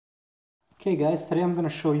Okay guys, today I'm going to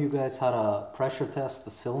show you guys how to pressure test the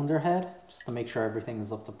cylinder head, just to make sure everything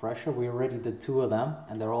is up to pressure. We already did 2 of them,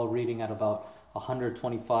 and they're all reading at about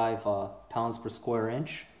 125 pounds per square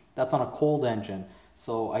inch. That's on a cold engine.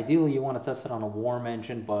 So ideally you want to test it on a warm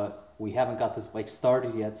engine, but we haven't got this bike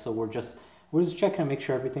started yet, so we're just checking to make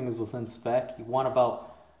sure everything is within spec. You want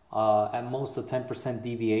about at most a 10%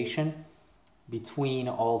 deviation between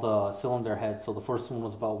all the cylinder heads. So the first one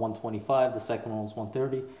was about 125, the second one was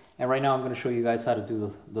 130, and right now I'm going to show you guys how to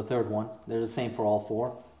do the third one. They're the same for all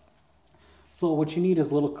 4. So what you need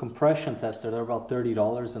is a little compression tester. They're about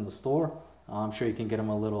 $30 in the store. I'm sure you can get them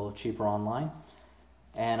a little cheaper online.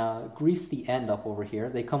 And grease the end up over here.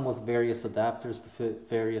 They come with various adapters to fit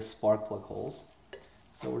various spark plug holes.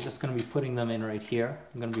 So we're just going to be putting them in right here.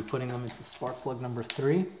 I'm going to be putting them into spark plug number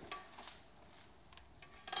 3.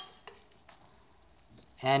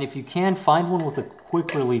 And if you can, find one with a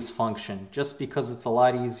quick release function, just because it's a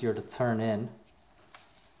lot easier to turn in.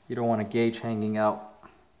 You don't want a gauge hanging out,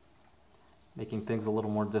 making things a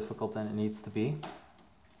little more difficult than it needs to be.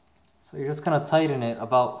 So you're just going to tighten it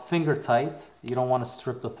about finger tight. You don't want to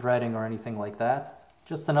strip the threading or anything like that.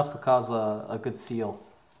 Just enough to cause a good seal.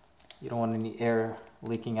 You don't want any air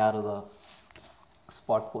leaking out of the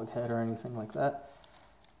spark plug head or anything like that.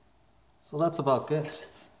 So that's about good.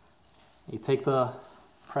 You take the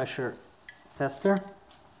pressure tester,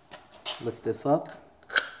 lift this up,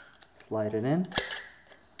 slide it in,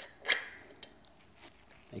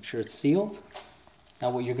 make sure it's sealed. Now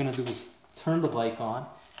what you're going to do is turn the bike on.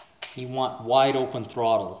 You want wide open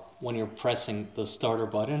throttle when you're pressing the starter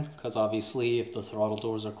button, because obviously if the throttle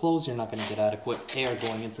doors are closed, you're not going to get adequate air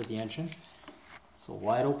going into the engine. So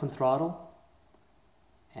wide open throttle,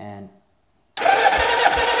 and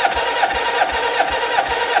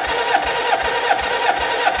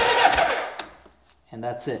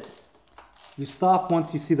that's it. You stop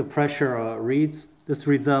once you see the pressure reads. This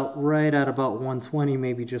reads out right at about 120,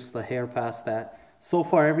 maybe just a hair past that. So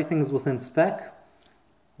far everything is within spec.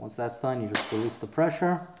 Once that's done, you just release the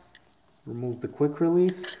pressure, remove the quick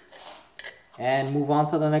release, and move on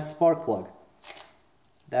to the next spark plug.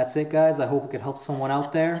 That's it guys. I hope it could help someone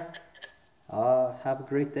out there. Have a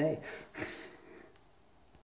great day.